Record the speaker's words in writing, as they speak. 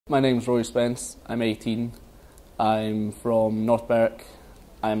My name's Rory Spence. I'm 18. I'm from North Berwick.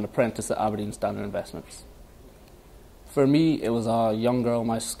 I'm an apprentice at Aberdeen Standard Investments. For me, it was a young girl in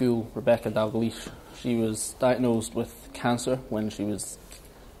my school, Rebecca Dalgleish. She was diagnosed with cancer when she was,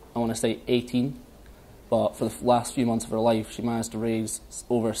 I want to say, 18. But for the last few months of her life, she managed to raise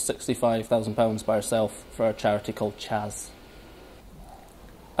over £65,000 by herself for a charity called Chaz.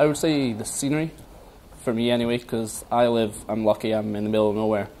 I would say the scenery, for me anyway, because I'm lucky, I'm in the middle of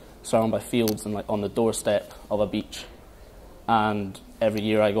nowhere, surrounded by fields and on the doorstep of a beach. And every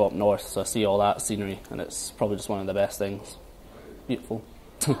year I go up north, so I see all that scenery, and it's probably just one of the best things. Beautiful.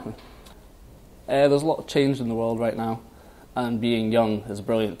 There's a lot of change in the world right now, and being young is a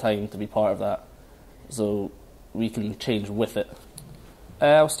brilliant time to be part of that, so we can change with it.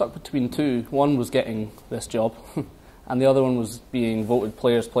 I was stuck between two. One was getting this job, and the other one was being voted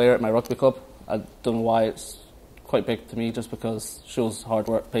Players' Player at my rugby club. I don't know why, it's quite big to me, just because it shows hard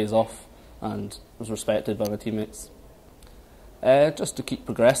work pays off and was respected by my teammates. Just to keep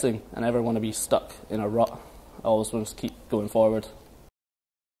progressing. I never want to be stuck in a rut. I always want to keep going forward.